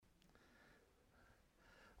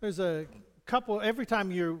There's a couple, every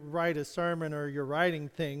time you write a sermon or you're writing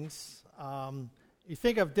things, you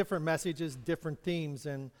think of different messages, different themes.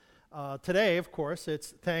 And today, of course, it's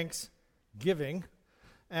Thanksgiving.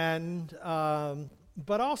 And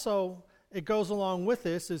but also, it goes along with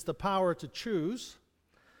this is the power to choose,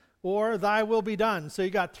 or thy will be done. So you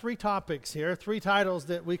got three topics here, three titles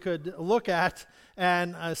that we could look at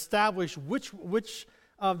and establish which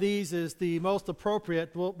of these is the most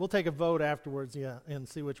appropriate. We'll take a vote afterwards, and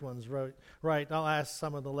see which one's right. I'll ask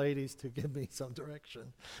some of the ladies to give me some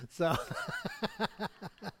direction. So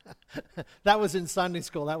that was in Sunday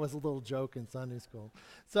school. That was a little joke in Sunday school.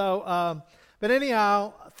 So, but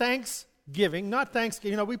anyhow, Thanksgiving, not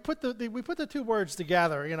Thanksgiving. We put the two words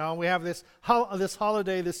together. We have this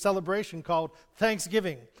holiday, this celebration called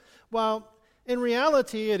Thanksgiving. Well, in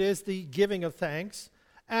reality, it is the giving of thanks.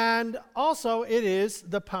 And also, it is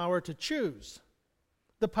the power to choose.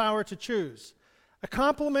 The power to choose. A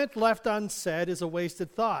compliment left unsaid is a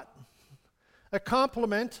wasted thought. A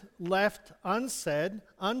compliment left unsaid,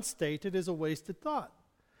 unstated, is a wasted thought.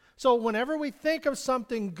 So whenever we think of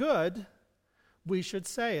something good, we should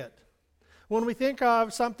say it. When we think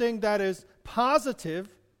of something that is positive,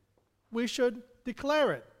 we should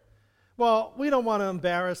declare it. Well, we don't want to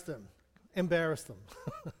embarrass them.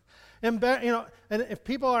 And if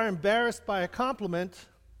people are embarrassed by a compliment,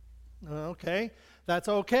 okay, that's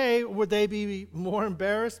okay. Would they be more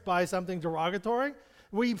embarrassed by something derogatory?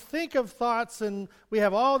 We think of thoughts and we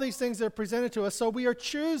have all these things that are presented to us, so we are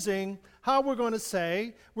choosing how we're going to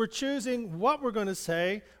say, we're choosing what we're going to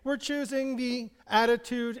say, we're choosing the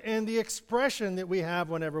attitude and the expression that we have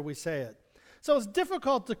whenever we say it. So it's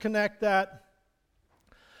difficult to connect that.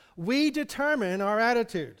 We determine our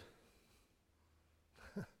attitude.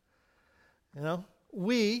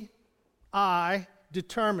 I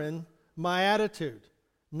determine my attitude,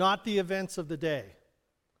 not the events of the day.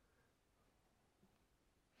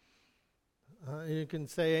 You can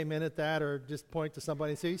say amen at that, or just point to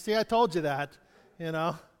somebody and say, see, I told you that,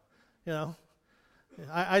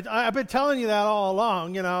 I've been telling you that all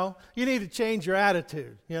along, You need to change your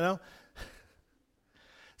attitude,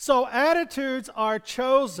 So attitudes are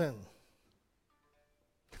chosen.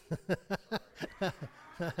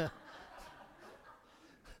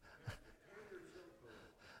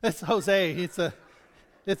 It's Jose.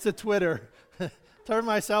 It's a Twitter. Turn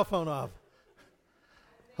my cell phone off.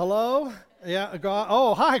 Hello? Yeah, God.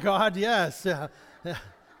 Oh, hi, God. Yes. Yeah.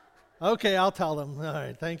 Okay, I'll tell him. All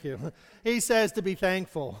right, thank you. He says to be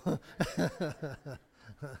thankful.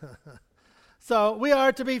 So we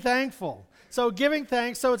are to be thankful. So giving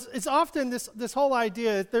thanks. So it's often this whole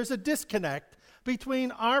idea. There's a disconnect between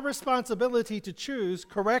our responsibility to choose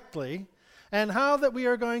correctly and how that we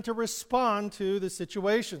are going to respond to the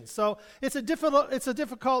situation. So it's a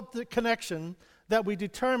difficult connection that we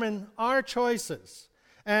determine our choices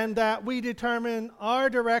and that we determine our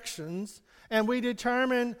directions and we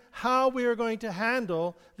determine how we are going to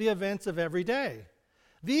handle the events of every day.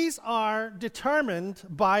 These are determined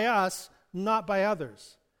by us, not by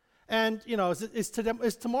others. And, is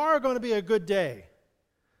tomorrow going to be a good day?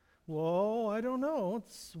 Well, I don't know.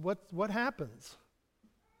 It's what happens.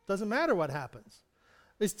 Doesn't matter what happens.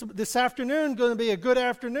 Is this afternoon going to be a good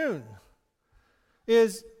afternoon?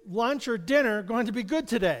 Is lunch or dinner going to be good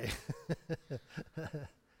today?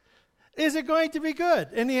 Is it going to be good?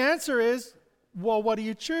 And the answer is, well, what do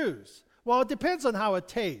you choose? Well, it depends on how it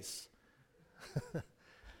tastes.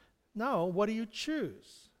 No, what do you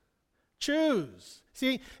choose? Choose.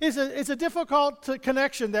 See, it's a difficult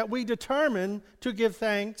connection that we determine to give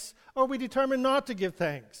thanks or we determine not to give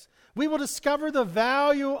thanks. We will discover the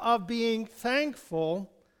value of being thankful.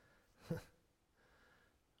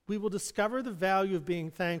 We will discover the value of being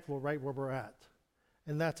thankful right where we're at.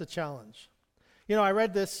 And that's a challenge. I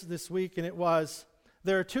read this week, and it was,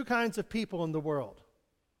 there are two kinds of people in the world.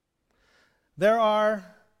 There are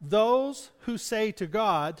those who say to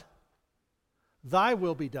God, thy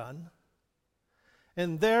will be done.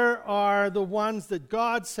 And there are the ones that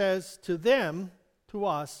God says to them, to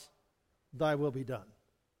us, thy will be done.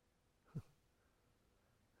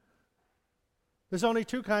 There's only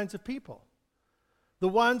two kinds of people. The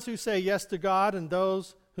ones who say yes to God and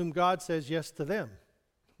those whom God says yes to them.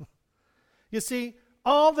 You see,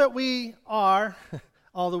 all that we are,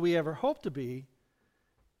 all that we ever hope to be,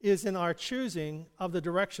 is in our choosing of the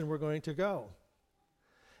direction we're going to go.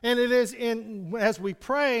 And it is as we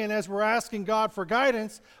pray and as we're asking God for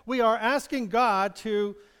guidance, we are asking God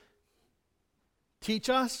to teach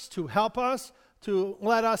us, to help us, to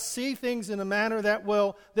let us see things in a manner that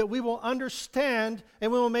we will understand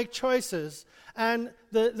and we will make choices. And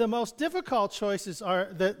the most difficult choices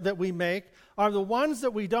that we make are the ones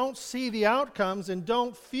that we don't see the outcomes and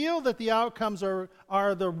don't feel that the outcomes are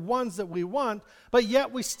the ones that we want, but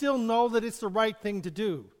yet we still know that it's the right thing to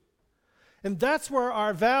do. And that's where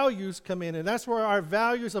our values come in, and that's where our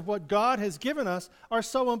values of what God has given us are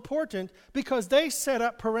so important, because they set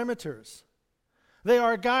up perimeters. They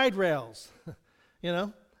are guide rails,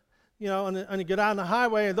 and you get on the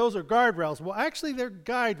highway and those are guardrails. Well, actually, they're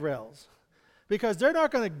guide rails, because they're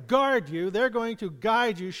not going to guard you. They're going to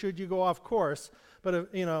guide you should you go off course.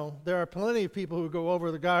 But, there are plenty of people who go over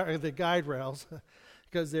the guide rails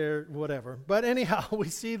because they're whatever. But anyhow, we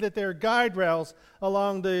see that they're guide rails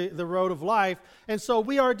along the road of life. And so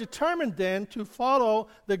we are determined then to follow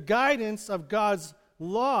the guidance of God's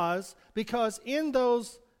laws, because in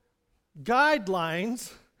those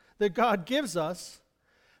guidelines that God gives us,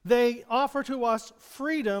 they offer to us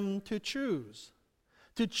freedom to choose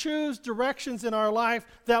directions in our life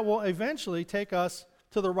that will eventually take us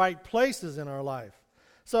to the right places in our life.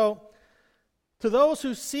 So, to those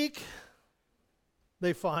who seek,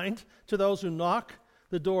 they find. To those who knock,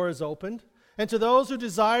 the door is opened. And to those who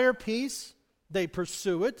desire peace, they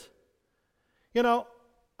pursue it.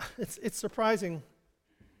 It's surprising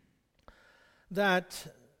that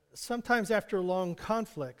sometimes after long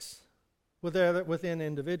conflicts within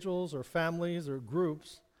individuals or families or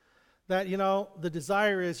groups, that, the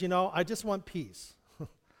desire is, I just want peace.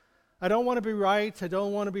 I don't want to be right. I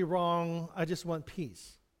don't want to be wrong. I just want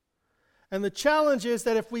peace. And the challenge is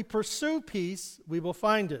that if we pursue peace, we will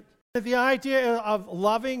find it. The idea of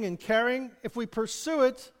loving and caring, if we pursue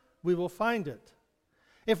it, we will find it.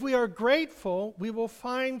 If we are grateful, we will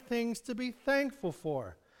find things to be thankful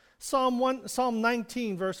for. Psalm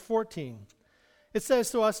 19, verse 14. It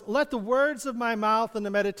says to us, "Let the words of my mouth and the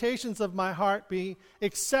meditations of my heart be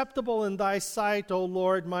acceptable in thy sight, O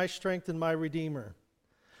Lord, my strength and my Redeemer."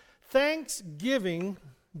 Thanksgiving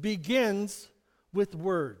begins with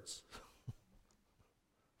words.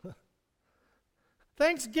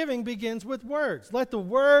 Thanksgiving begins with words. Let the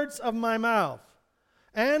words of my mouth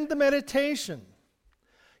and the meditation.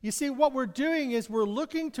 You see, what we're doing is we're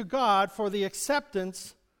looking to God for the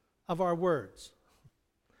acceptance of our words.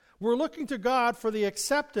 We're looking to God for the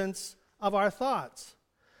acceptance of our thoughts.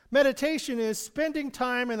 Meditation is spending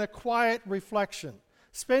time in a quiet reflection,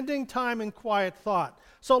 spending time in quiet thought.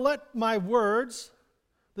 So let my words,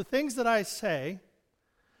 the things that I say,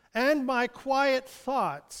 and my quiet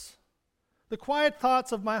thoughts, the quiet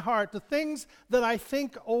thoughts of my heart, the things that I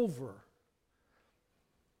think over.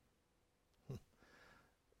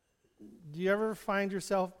 Do you ever find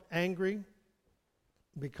yourself angry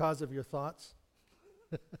because of your thoughts?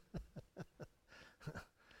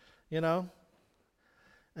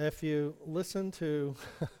 If you listen to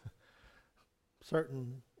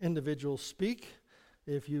certain individuals speak,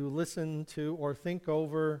 if you listen to or think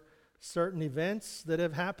over certain events that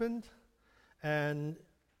have happened, and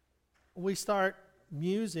we start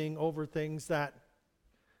musing over things that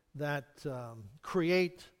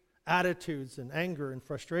create attitudes and anger and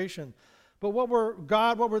frustration. But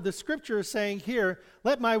what the Scripture is saying here,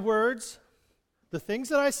 let my words, the things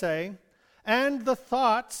that I say, and the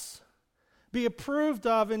thoughts be approved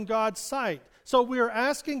of in God's sight. So we are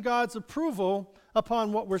asking God's approval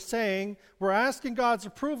upon what we're saying. We're asking God's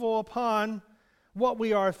approval upon what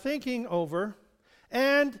we are thinking over.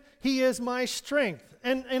 And He is my strength.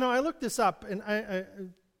 And I looked this up,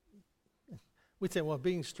 and we'd say, well,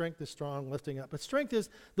 being strength is strong, lifting up. But strength is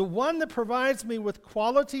the one that provides me with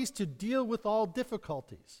qualities to deal with all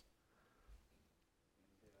difficulties.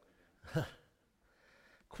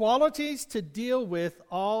 Qualities to deal with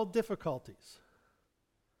all difficulties.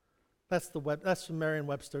 That's from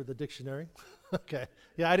Merriam-Webster, the dictionary. Okay.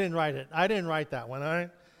 Yeah, I didn't write it. I didn't write that one, all right?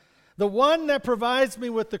 The one that provides me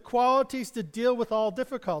with the qualities to deal with all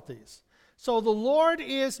difficulties. So the Lord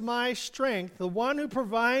is my strength, the one who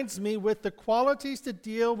provides me with the qualities to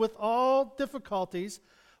deal with all difficulties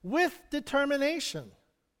with determination.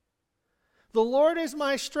 The Lord is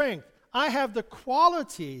my strength. I have the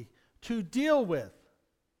quality to deal with.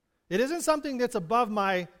 It isn't something that's above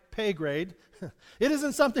my pay grade. It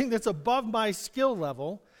isn't something that's above my skill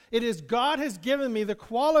level. It is God has given me the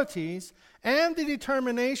qualities and the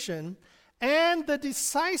determination and the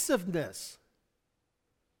decisiveness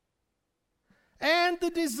and the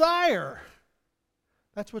desire.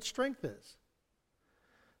 That's what strength is.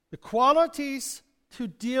 The qualities to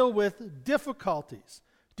deal with difficulties,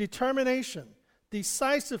 determination,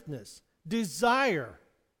 decisiveness, desire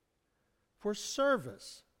for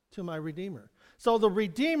service to my Redeemer. So the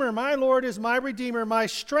Redeemer, my Lord is my Redeemer, my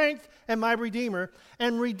strength and my Redeemer.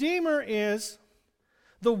 And Redeemer is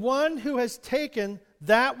the one who has taken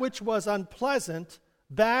that which was unpleasant,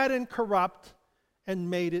 bad and corrupt, and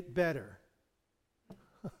made it better.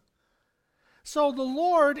 So the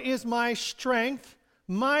Lord is my strength,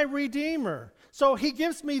 my Redeemer. So he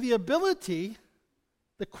gives me the ability,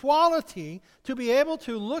 the quality, to be able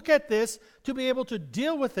to look at this, to be able to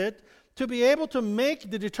deal with it, to be able to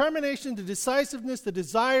make the determination, the decisiveness, the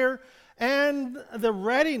desire, and the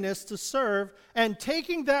readiness to serve, and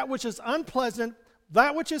taking that which is unpleasant,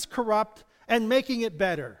 that which is corrupt, and making it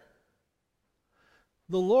better.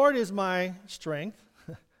 The Lord is my strength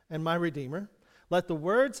and my Redeemer. Let the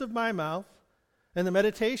words of my mouth and the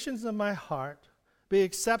meditations of my heart be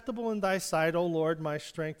acceptable in thy sight, O Lord, my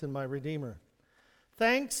strength and my Redeemer.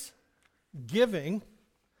 Thanksgiving.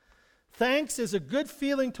 Thanks is a good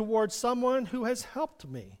feeling towards someone who has helped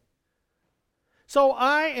me. So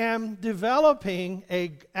I am developing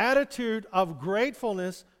an attitude of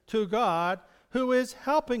gratefulness to God who is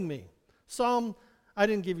helping me. I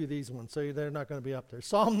didn't give you these ones, so they're not going to be up there.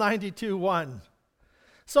 Psalm 92:1.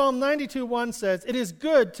 Psalm 92:1 says, "It is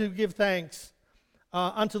good to give thanks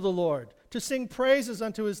unto the Lord, to sing praises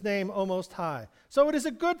unto his name, O Most High." So it is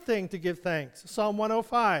a good thing to give thanks. Psalm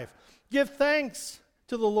 105, "Give thanks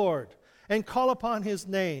to the Lord and call upon his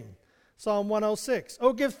name." Psalm 106,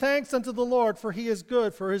 "Oh, give thanks unto the Lord, for he is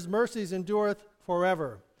good, for his mercies endureth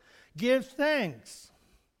forever." Give thanks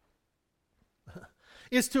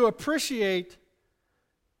is to appreciate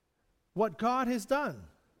what God has done.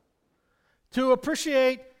 To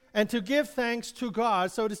appreciate and to give thanks to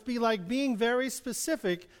God. So to be like being very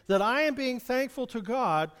specific that I am being thankful to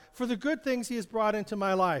God for the good things he has brought into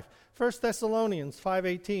my life. 1 Thessalonians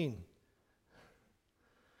 5:18.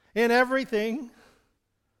 "In everything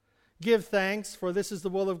give thanks, for this is the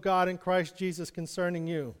will of God in Christ Jesus concerning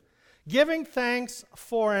you." Giving thanks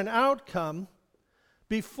for an outcome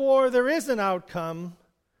before there is an outcome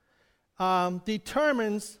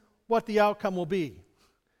determines what the outcome will be.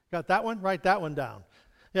 Got that one? Write that one down.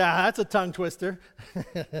 Yeah, that's a tongue twister.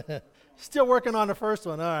 Still working on the first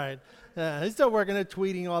one. All right. He's still working at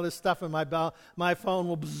tweeting all this stuff in my bell. My phone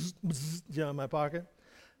will bzz, bzz, in my pocket.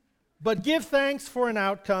 But give thanks for an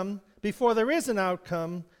outcome before there is an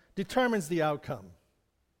outcome determines the outcome.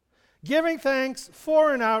 Giving thanks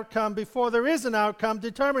for an outcome before there is an outcome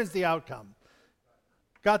determines the outcome.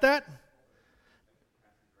 Got that?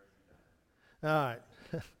 All right.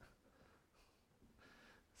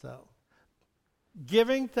 So,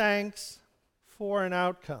 giving thanks for an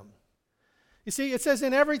outcome. You see, it says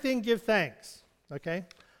in everything give thanks, okay?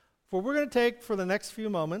 For we're going to take, for the next few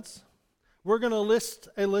moments, we're going to list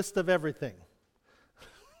a list of everything.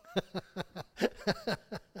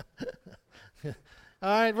 All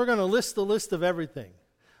right, we're going to list the list of everything.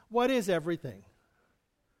 What is everything?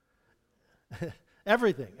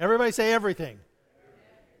 Everything. Everybody say everything.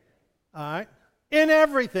 All right. In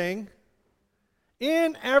everything.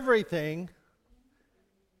 In everything.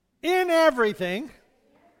 In everything.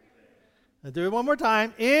 I'll do it one more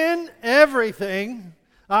time. In everything.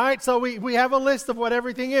 All right, so we have a list of what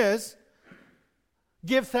everything is.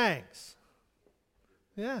 Give thanks.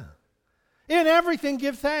 Yeah. In everything,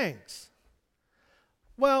 give thanks.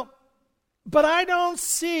 Well, but I don't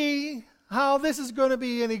see how this is going to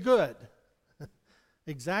be any good.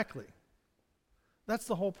 Exactly. That's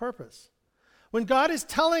the whole purpose. When God is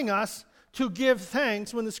telling us to give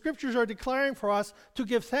thanks, when the scriptures are declaring for us to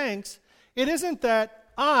give thanks, it isn't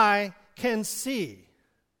that I can see.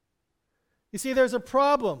 You see, there's a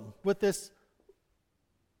problem with this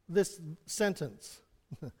sentence.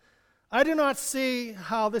 I do not see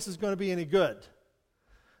how this is going to be any good.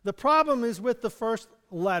 The problem is with the first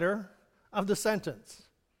letter of the sentence.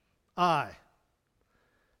 I.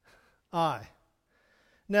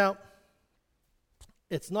 Now,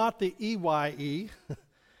 it's not the EYE,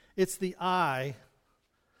 it's the I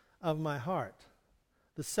of my heart.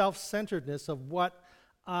 The self-centeredness of what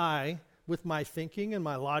I, with my thinking and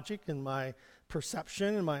my logic and my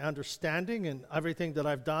perception and my understanding and everything that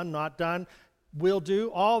I've done, not done, will do,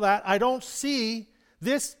 all that. I don't see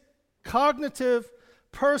this cognitive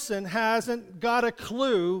person hasn't got a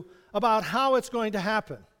clue about how it's going to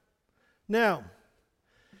happen. Now,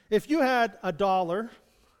 if you had $1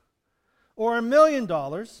 or $1 million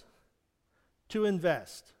to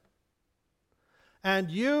invest, and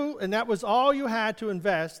that was all you had to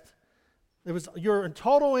invest, it was your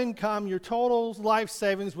total income, your total life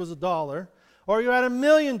savings was $1, or you had $1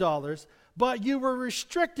 million, but you were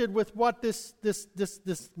restricted with what this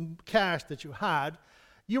cash that you had.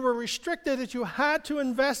 You were restricted that you had to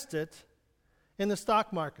invest it in the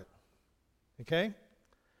stock market. Okay?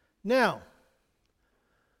 Now,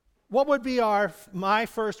 what would be my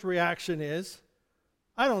first reaction is,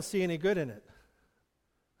 I don't see any good in it.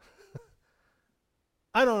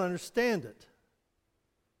 I don't understand it.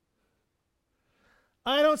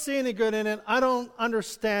 I don't see any good in it. I don't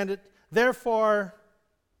understand it. Therefore,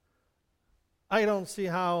 I don't see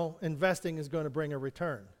how investing is going to bring a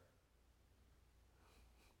return.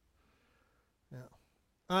 Yeah.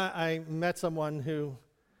 I met someone who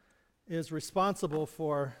is responsible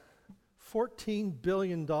for $14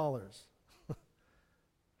 billion.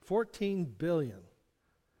 $14 billion.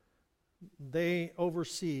 They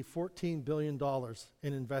oversee $14 billion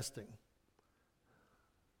in investing.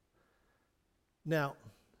 Now,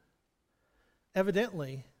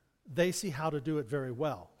 evidently, they see how to do it very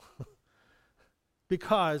well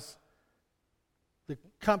because the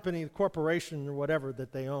company, the corporation, or whatever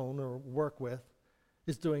that they own or work with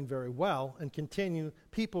is doing very well, and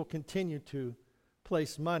people continue to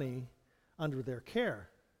place money under their care.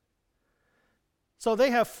 So they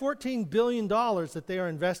have $14 billion that they are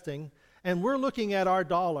investing, and we're looking at our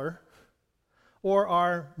dollar or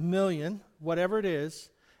our million, whatever it is,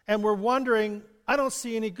 and we're wondering, I don't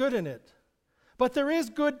see any good in it. But there is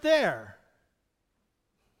good there.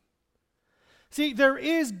 See, there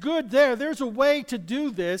is good there. There's a way to do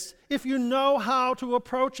this if you know how to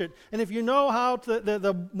approach it. And if you know how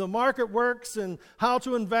the market works and how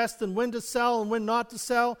to invest and when to sell and when not to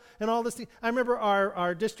sell and all this. I remember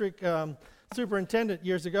our district superintendent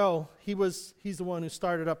years ago, he's the one who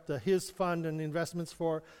started up his fund and investments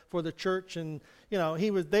for the church. And,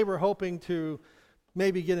 they were hoping to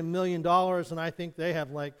maybe get $1 million, and I think they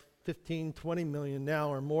have like 15, 20 million now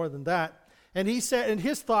or more than that. And he said, and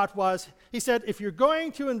his thought was, if you're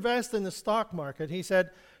going to invest in the stock market, he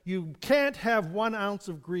said, you can't have 1 ounce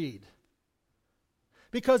of greed.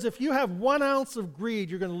 Because if you have 1 ounce of greed,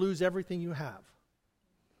 you're going to lose everything you have.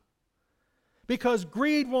 Because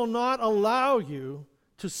greed will not allow you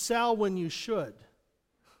to sell when you should,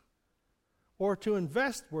 or to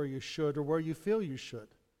invest where you should or where you feel you should.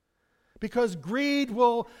 Because greed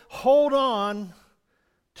will hold on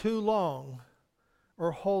too long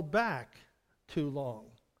or hold back too long.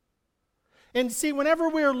 And see, whenever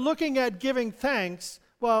we're looking at giving thanks,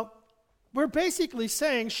 well, we're basically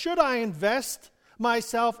saying, should I invest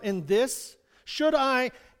myself in this? Should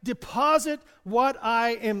I deposit who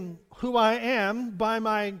I am by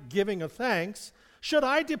my giving of thanks? Should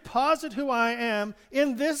I deposit who I am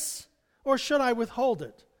in this, or should I withhold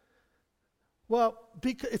it? Well,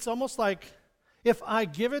 it's almost like if I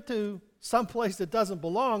give it to some place that doesn't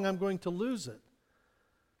belong, I'm going to lose it.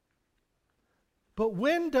 But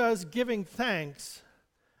when does giving thanks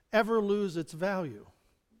ever lose its value?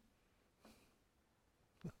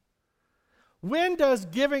 When does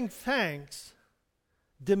giving thanks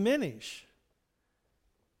diminish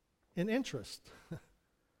in interest?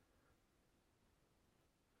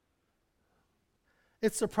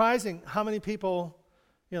 It's surprising how many people,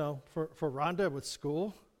 for Rhonda with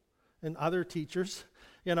school and other teachers,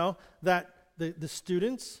 that the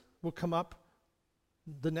students will come up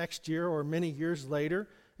the next year or many years later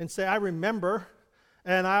and say, I remember,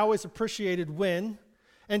 and I always appreciated when.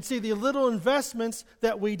 And see, the little investments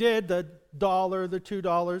that we did, the $1, the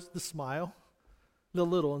 $2, the smile, the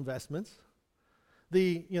little investments,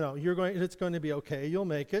 it's going to be okay, you'll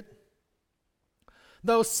make it.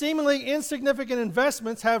 Those seemingly insignificant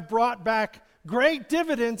investments have brought back great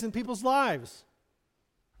dividends in people's lives.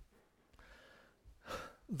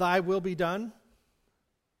 Thy will be done.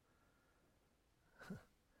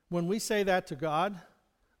 When we say that to God,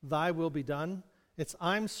 thy will be done, it's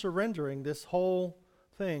I'm surrendering this whole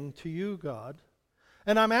thing to you, God.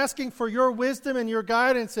 And I'm asking for your wisdom and your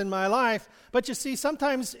guidance in my life. But you see,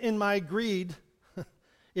 sometimes in my greed,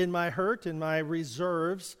 in my hurt, in my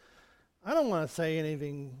reserves, I don't want to say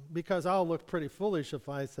anything because I'll look pretty foolish if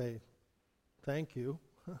I say, thank you.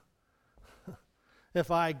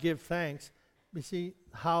 If I give thanks. You see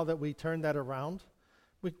how that we turn that around?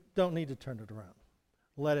 We don't need to turn it around.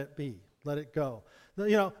 Let it be. Let it go.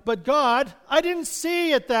 But God, I didn't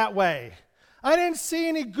see it that way. I didn't see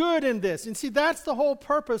any good in this. And see, that's the whole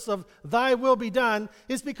purpose of thy will be done,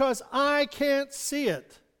 is because I can't see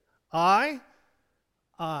it. The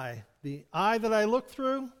eye that I look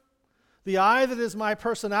through, the eye that is my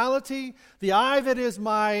personality, the eye that is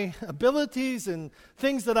my abilities and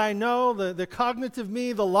things that I know, the cognitive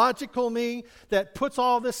me, the logical me that puts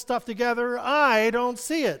all this stuff together, I don't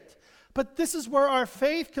see it. But this is where our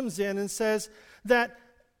faith comes in and says that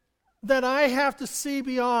I have to see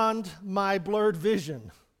beyond my blurred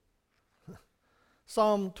vision.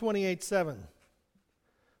 Psalm 28:7.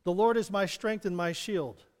 The Lord is my strength and my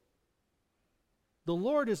shield. The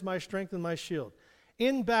Lord is my strength and my shield.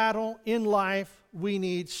 In battle, in life, we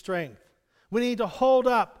need strength. We need to hold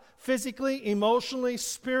up physically, emotionally,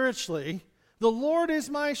 spiritually. The Lord is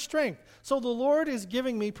my strength. So the Lord is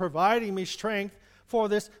giving me, providing me strength for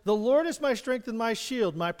this. The Lord is my strength and my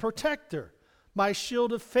shield, my protector, my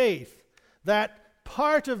shield of faith. That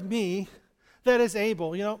part of me that is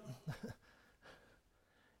able, I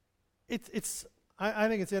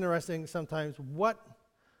think it's interesting sometimes what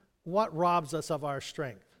robs us of our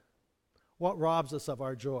strength, what robs us of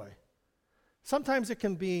our joy. Sometimes it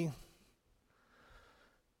can be,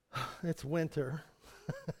 it's winter.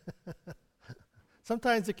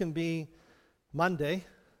 Sometimes it can be Monday.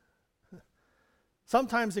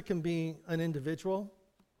 Sometimes it can be an individual.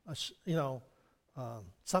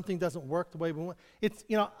 Something doesn't work the way we want.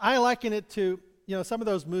 I liken it to, some of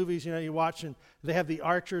those movies, you watch and they have the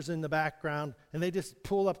archers in the background and they just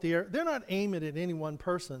pull up the air. They're not aiming at any one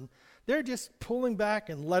person. They're just pulling back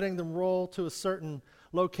and letting them roll to a certain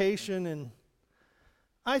location. And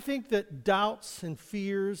I think that doubts and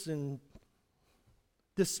fears and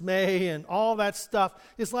dismay and all that stuff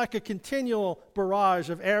is like a continual barrage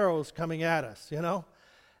of arrows coming at us,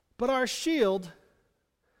 But our shield,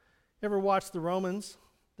 ever watched the Romans?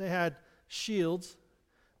 They had shields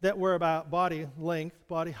that were about body length,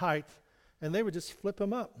 body height, and they would just flip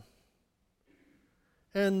them up.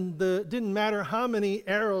 And it didn't matter how many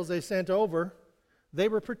arrows they sent over, they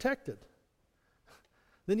were protected.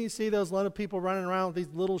 Then you see those lot of people running around with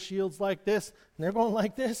these little shields like this, and they're going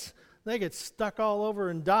like this. They get stuck all over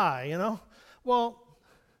and die, Well,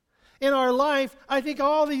 in our life, I think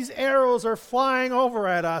all these arrows are flying over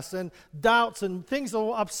at us, and doubts and things that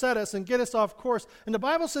will upset us and get us off course. And the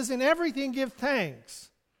Bible says, in everything give thanks.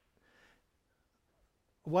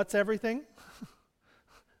 What's everything?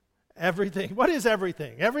 Everything. What is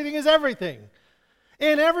everything? Everything is everything.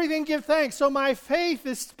 In everything give thanks. So my faith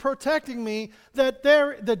is protecting me that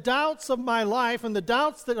the doubts of my life and the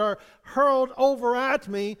doubts that are hurled over at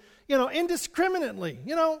me, indiscriminately.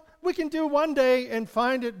 We can do one day and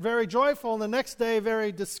find it very joyful and the next day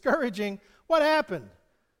very discouraging. What happened?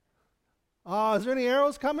 Is there any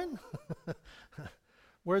arrows coming?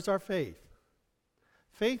 Where's our faith?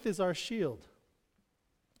 Faith is our shield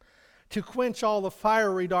to quench all the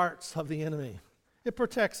fiery darts of the enemy. It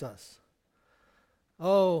protects us.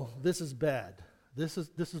 Oh, this is bad. This is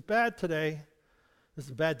bad today. This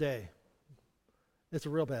is a bad day. It's a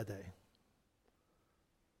real bad day.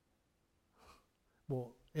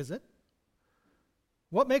 Well, is it?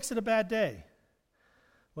 What makes it a bad day?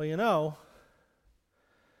 Well,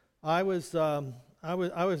 I was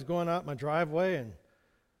going out my driveway and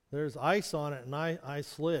there's ice on it and I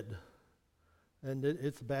slid. And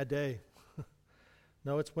it's a bad day.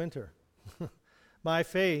 No, it's winter. My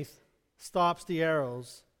faith stops the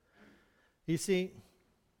arrows. You see,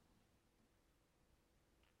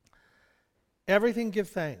 everything give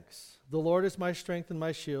thanks. The Lord is my strength and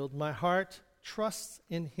my shield. My heart trusts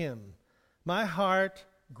in Him. My heart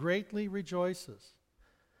greatly rejoices.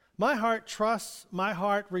 My heart trusts, my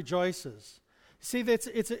heart rejoices. See,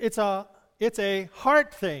 it's a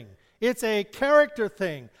heart thing. It's a character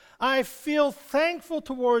thing. I feel thankful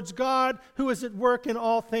towards God who is at work in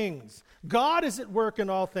all things. God is at work in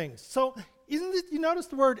all things. So you notice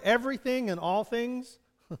the word everything and all things?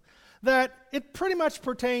 That it pretty much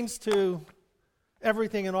pertains to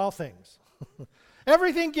everything and all things.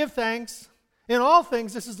 Everything give thanks. In all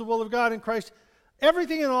things, this is the will of God in Christ.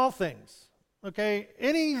 Everything in all things. Okay?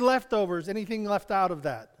 Any leftovers, anything left out of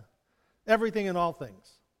that. Everything in all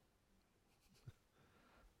things.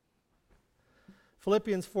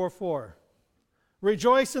 Philippians 4:4.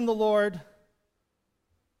 Rejoice in the Lord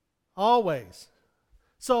always.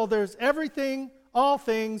 So there's everything, all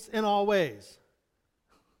things, in all ways.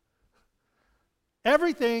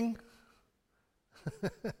 Everything,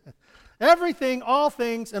 everything, all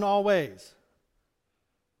things, in all ways.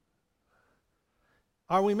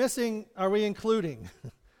 Are we missing, are we including?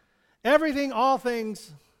 Everything, all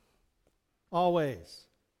things, always.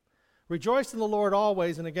 Rejoice in the Lord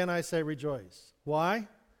always, and again I say rejoice. Why?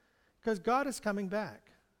 Because God is coming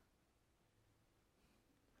back.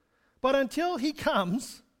 But until He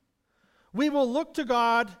comes, we will look to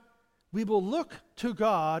God. We will look to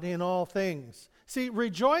God in all things. See,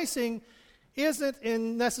 rejoicing isn't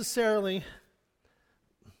in necessarily,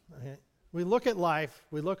 we look at life,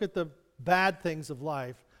 we look at the bad things of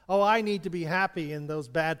life. Oh, I need to be happy in those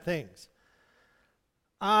bad things.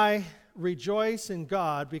 I rejoice in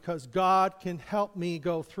God because God can help me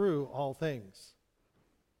go through all things.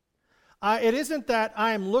 It isn't that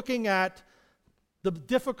I am looking at the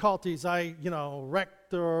difficulties I,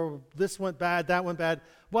 wrecked or this went bad, that went bad.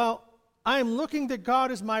 Well, I am looking that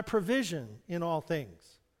God is my provision in all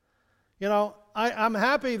things. I'm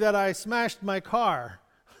happy that I smashed my car.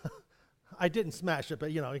 I didn't smash it,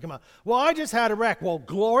 but you come on. Well, I just had a wreck. Well,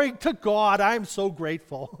 glory to God, I'm so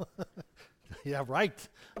grateful. Yeah, right.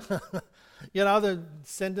 They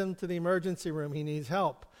send him to the emergency room. He needs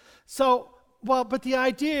help. But the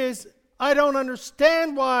idea is, I don't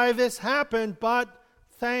understand why this happened, but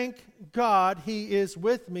thank God He is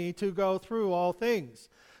with me to go through all things.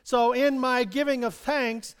 So in my giving of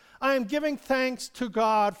thanks, I am giving thanks to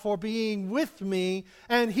God for being with me,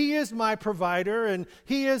 and He is my provider, and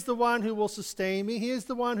He is the one who will sustain me. He is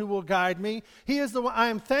the one who will guide me. He is the one. I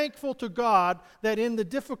am thankful to God that in the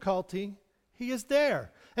difficulty, He is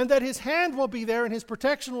there, and that His hand will be there, and His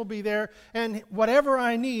protection will be there, and whatever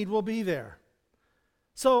I need will be there.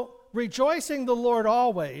 So rejoicing the Lord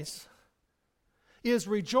always is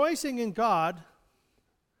rejoicing in God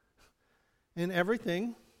in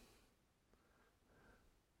everything.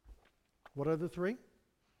 What are the three?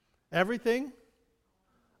 Everything,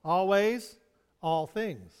 always, all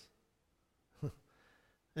things.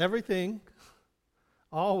 Everything,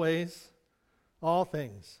 always, all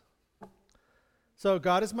things. So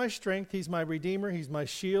God is my strength. He's my Redeemer. He's my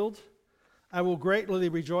shield. I will greatly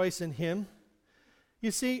rejoice in Him.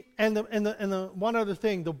 You see, and the one other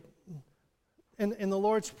thing, in the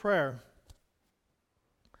Lord's Prayer,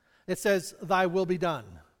 it says, "Thy will be done."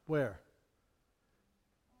 Where?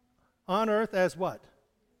 On earth as what?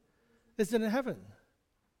 Is it in heaven?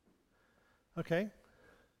 Okay.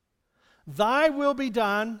 Thy will be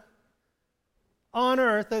done on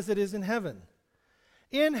earth as it is in heaven.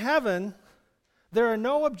 In heaven, there are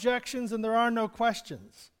no objections and there are no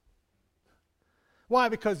questions. Why?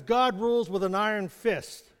 Because God rules with an iron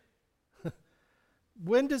fist.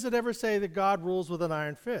 When does it ever say that God rules with an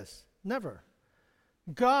iron fist? Never.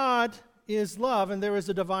 God is love, and there is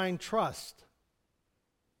a divine trust.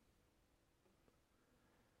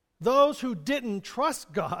 Those who didn't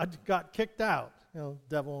trust God got kicked out.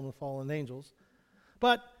 Devil and the fallen angels.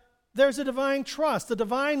 But there's a divine trust, a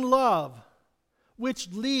divine love, which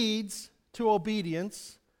leads to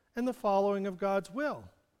obedience and the following of God's will.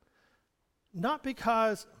 Not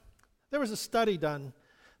because, there was a study done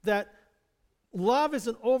that love is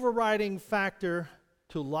an overriding factor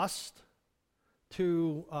to lust,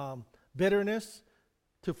 to bitterness,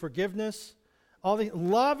 to forgiveness.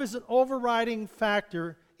 Love is an overriding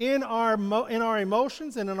factor in our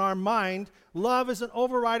emotions and in our mind. Love is an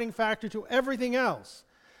overriding factor to everything else.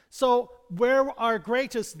 So where our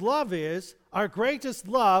greatest love is, our greatest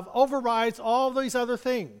love overrides all these other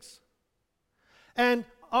things. And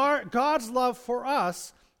God's love for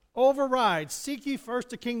us overrides. Seek ye first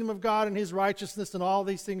the kingdom of God and His righteousness, and all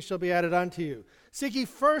these things shall be added unto you. Seek ye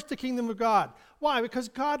first the kingdom of God. Why? Because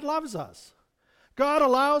God loves us. God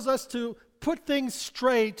allows us to put things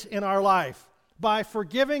straight in our life by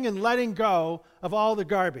forgiving and letting go of all the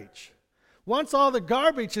garbage. Once all the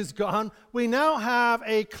garbage is gone, we now have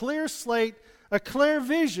a clear slate, a clear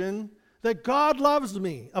vision that God loves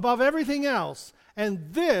me above everything else.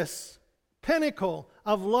 And this pinnacle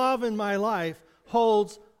of love in my life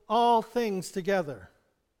holds all things together.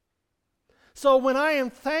 So when I am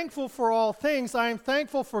thankful for all things, I am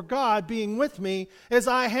thankful for God being with me as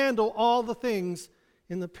I handle all the things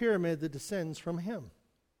in the pyramid that descends from Him.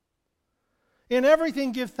 In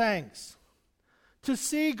everything give thanks. To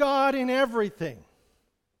see God in everything.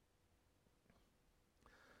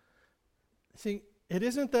 See, it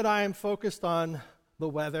isn't that I am focused on the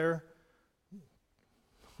weather,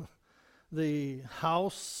 the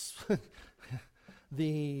house,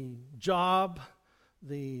 the job,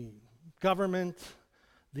 the government,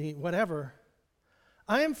 the whatever.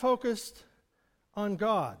 I am focused on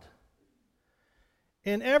God.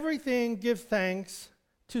 In everything give thanks,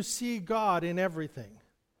 to see God in everything.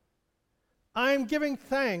 I am giving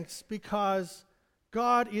thanks because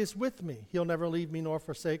God is with me. He'll never leave me nor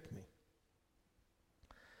forsake me.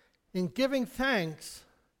 In giving thanks,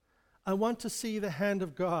 I want to see the hand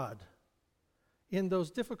of God in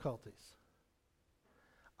those difficulties.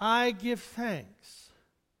 I give thanks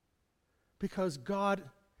because God,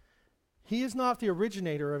 He is not the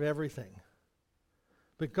originator of everything,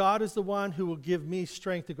 but God is the one who will give me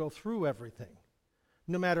strength to go through everything,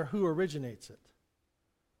 no matter who originates it.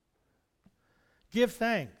 Give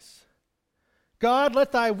thanks. God,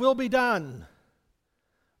 let Thy will be done.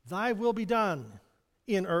 Thy will be done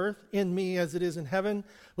in earth, in me as it is in heaven.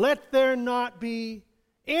 Let there not be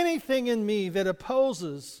anything in me that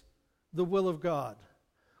opposes the will of God.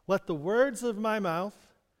 Let the words of my mouth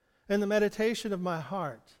and the meditation of my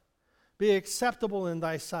heart be acceptable in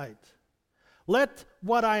Thy sight. Let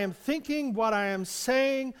what I am thinking, what I am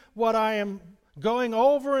saying, what I am going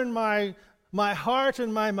over in my my heart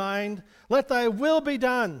and my mind. Let thy will be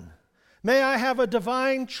done. May I have a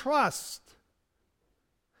divine trust.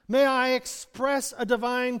 May I express a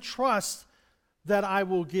divine trust that I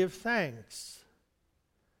will give thanks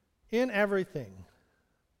in everything,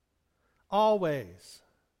 always,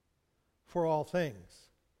 for all things.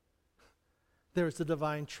 There is a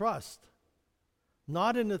divine trust,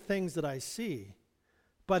 not in the things that I see,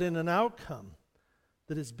 but in an outcome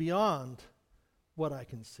that is beyond what I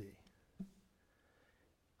can see.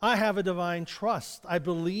 I have a divine trust. I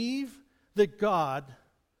believe that God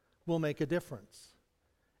will make a difference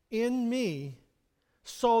in me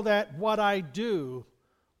so that what I do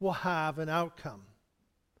will have an outcome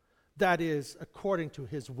that is according to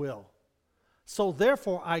his will. So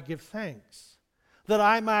therefore I give thanks that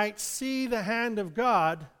I might see the hand of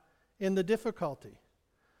God in the difficulty.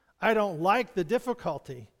 I don't like the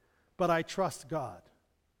difficulty, but I trust God.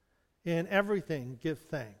 In everything give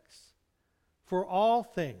thanks. For all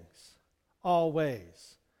things,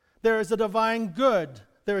 always. There is a divine good,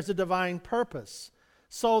 there is a divine purpose,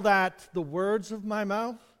 so that the words of my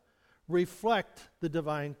mouth reflect the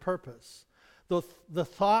divine purpose. The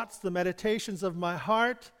thoughts, the meditations of my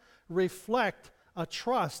heart reflect a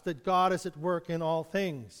trust that God is at work in all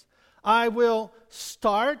things. I will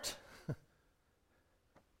start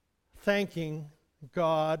thanking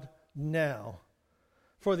God now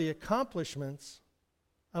for the accomplishments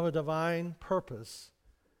of a divine purpose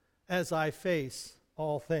as I face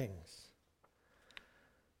all things.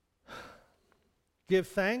 Give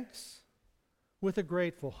thanks with a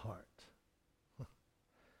grateful heart.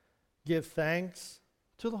 Give thanks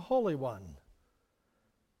to the Holy One.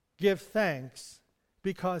 Give thanks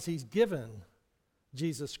because he's given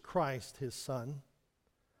Jesus Christ, his Son.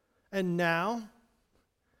 And now,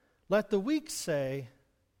 let the weak say,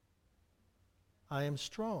 I am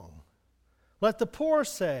strong. Let the poor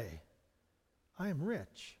say, I am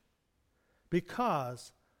rich,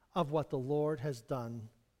 because of what the Lord has done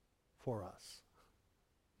for us.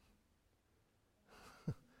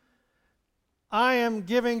 I am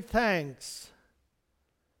giving thanks,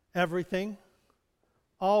 everything,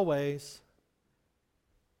 always,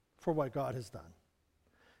 for what God has done.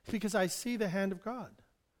 It's because I see the hand of God.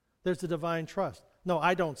 There's a divine trust. No,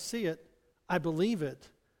 I don't see it. I believe it.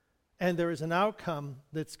 And there is an outcome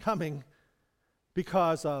that's coming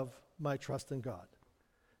because of my trust in God.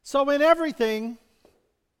 So in everything,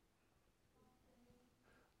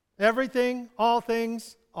 all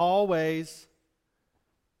things, always,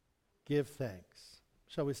 give thanks.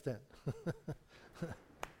 Shall we stand?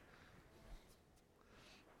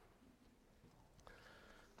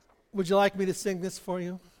 Would you like me to sing this for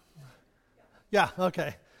you? Yeah,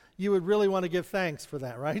 okay. You would really want to give thanks for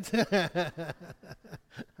that, right?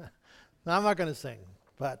 Now, I'm not going to sing,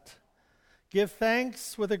 but give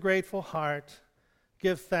thanks with a grateful heart.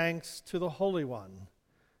 Give thanks to the Holy One.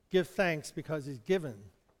 Give thanks because he's given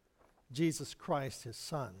Jesus Christ, his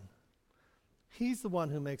Son. He's the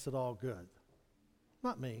one who makes it all good.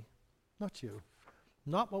 Not me, not you,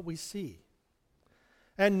 not what we see.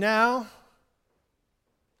 And now,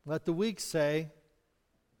 let the weak say,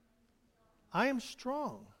 I am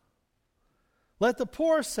strong. Let the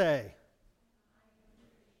poor say,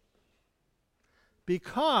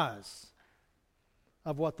 because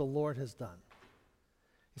of what the Lord has done.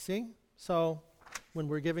 You see? So, when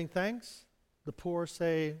we're giving thanks, the poor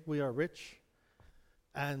say we are rich,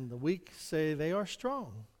 and the weak say they are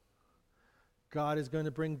strong. God is going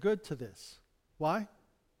to bring good to this. Why?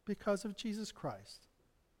 Because of Jesus Christ.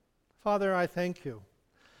 Father, I thank you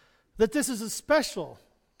that this is a special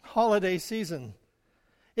holiday season.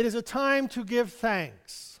 It is a time to give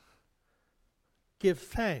thanks. Give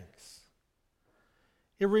thanks.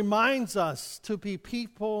 It reminds us to be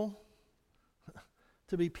people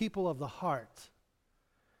of the heart,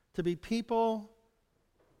 to be people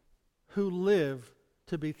who live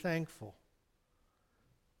to be thankful.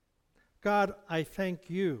 God, I thank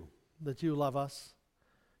you that you love us.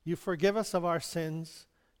 You forgive us of our sins.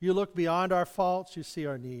 You look beyond our faults. You see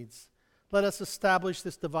our needs. Let us establish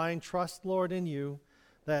this divine trust, Lord, in you,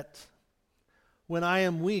 that when I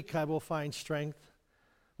am weak, I will find strength.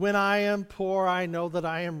 When I am poor, I know that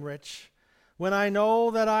I am rich. When I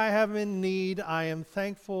know that I am in need, I am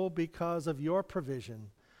thankful because of your provision.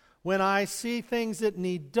 When I see things that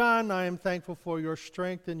need done, I am thankful for your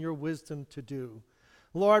strength and your wisdom to do.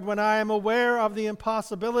 Lord, when I am aware of the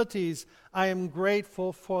impossibilities, I am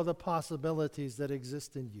grateful for the possibilities that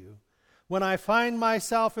exist in you. When I find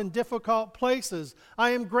myself in difficult places,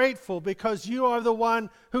 I am grateful because you are the one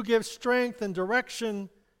who gives strength and direction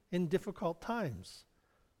in difficult times.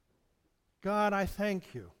 God, I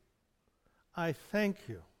thank you. I thank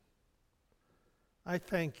you I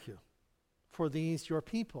thank you for these, your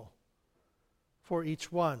people, for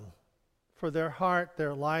each one, for their heart,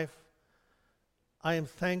 their life. I am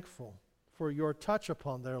thankful for your touch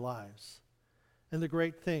upon their lives and the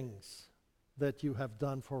great things that you have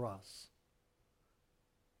done for us.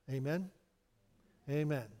 Amen?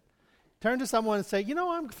 Amen. Turn to someone and say,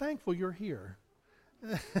 I'm thankful you're here.